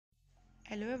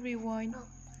Hello everyone,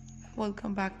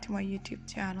 welcome back to my YouTube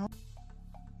channel.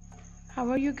 How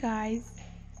are you guys?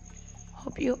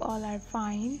 Hope you all are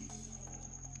fine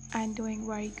and doing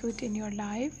very good in your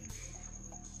life,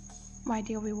 my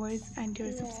dear viewers and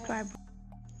dear subscribers.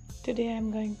 Today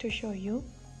I'm going to show you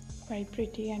very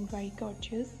pretty and very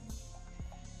gorgeous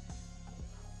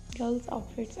girls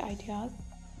outfits ideas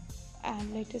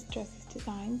and latest dresses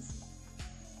designs.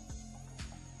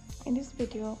 In this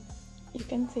video you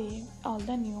can see all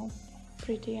the new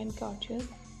pretty and gorgeous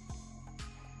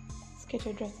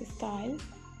skater dresses style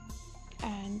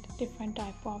and different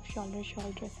type of shoulder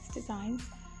shawl dresses designs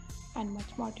and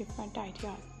much more different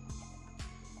ideas.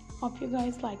 Hope you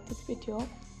guys like this video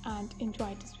and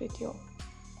enjoy this video.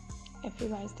 If you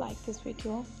guys like this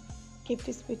video, give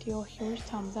this video a huge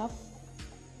thumbs up.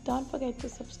 Don't forget to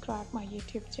subscribe my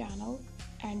YouTube channel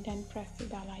and then press the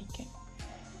bell icon.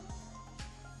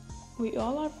 We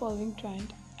all are following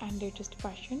trend and latest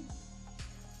fashion.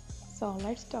 So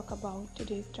let's talk about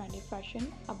today's trendy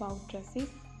fashion about dresses.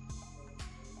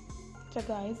 So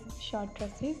guys, short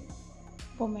dresses,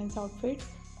 women's outfits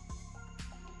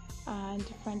and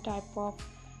different type of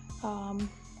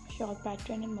shawl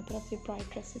pattern and mother of the bride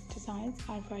dresses designs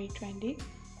are very trendy.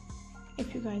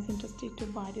 If you guys interested to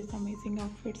buy these amazing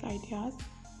outfits ideas,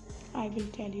 I will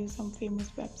tell you some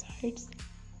famous websites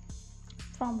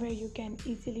from where you can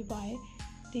easily buy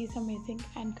these amazing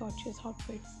and gorgeous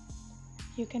outfits.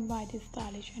 You can buy these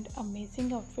stylish and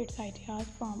amazing outfits ideas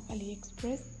from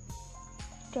AliExpress,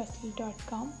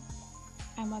 Dressly.com,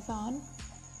 Amazon,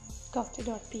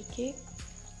 Costi.pk,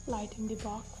 Light in the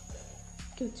Box,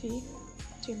 Gucci,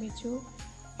 Jimmy Choo,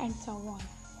 and so on.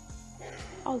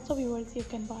 Also viewers, you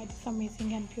can buy these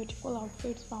amazing and beautiful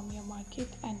outfits from your market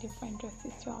and different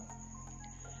dresses shop.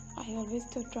 I always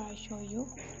do try show you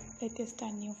latest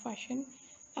and new fashion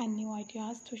and new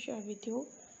ideas to share with you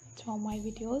through my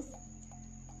videos.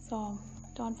 So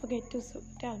don't forget to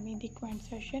tell me in the comment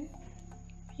section.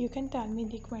 You can tell me in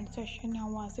the comment section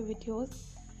how was the videos,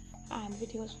 and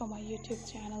videos from my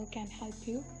YouTube channel can help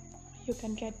you. You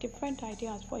can get different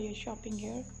ideas for your shopping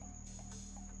here.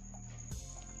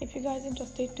 If you guys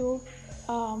interested to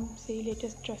see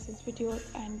latest dresses videos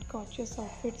and gorgeous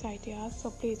outfits ideas, so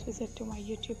please visit to my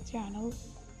YouTube channel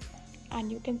and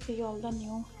you can see all the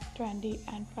new trendy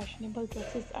and fashionable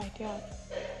dresses ideas.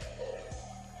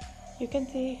 You can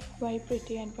see very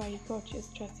pretty and very gorgeous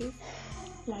dresses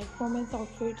like women's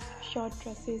outfits, short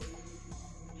dresses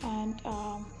and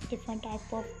different type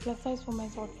of plus size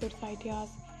women's outfits ideas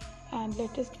and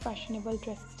latest fashionable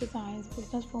dresses designs,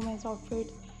 business women's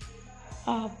outfits,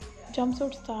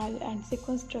 jumpsuit style and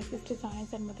sequence dresses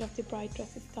designs and mother of the bride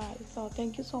dresses style. So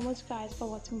thank you so much guys for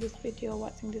watching this video,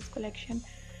 watching this collection.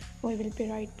 We will be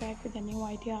right back with a new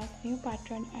ideas, new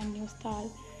pattern and new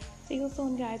style. See you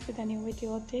soon guys with a new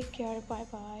video. Take care. Bye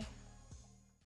bye.